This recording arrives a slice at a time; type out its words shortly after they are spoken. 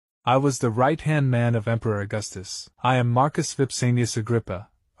I was the right-hand man of Emperor Augustus. I am Marcus Vipsanius Agrippa,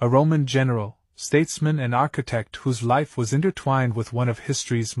 a Roman general, statesman and architect whose life was intertwined with one of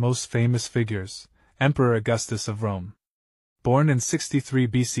history's most famous figures, Emperor Augustus of Rome. Born in 63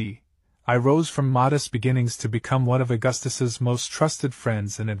 BC, I rose from modest beginnings to become one of Augustus's most trusted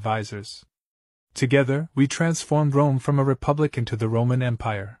friends and advisors. Together, we transformed Rome from a republic into the Roman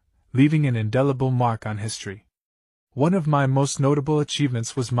Empire, leaving an indelible mark on history. One of my most notable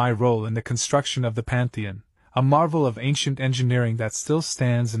achievements was my role in the construction of the Pantheon, a marvel of ancient engineering that still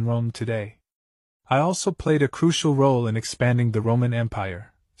stands in Rome today. I also played a crucial role in expanding the Roman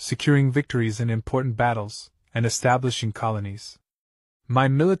Empire, securing victories in important battles, and establishing colonies. My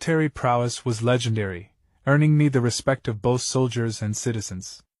military prowess was legendary, earning me the respect of both soldiers and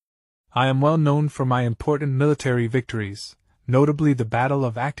citizens. I am well known for my important military victories, notably the Battle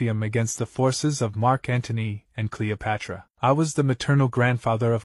of Actium against the forces of Mark Antony and Cleopatra. I was the maternal grandfather of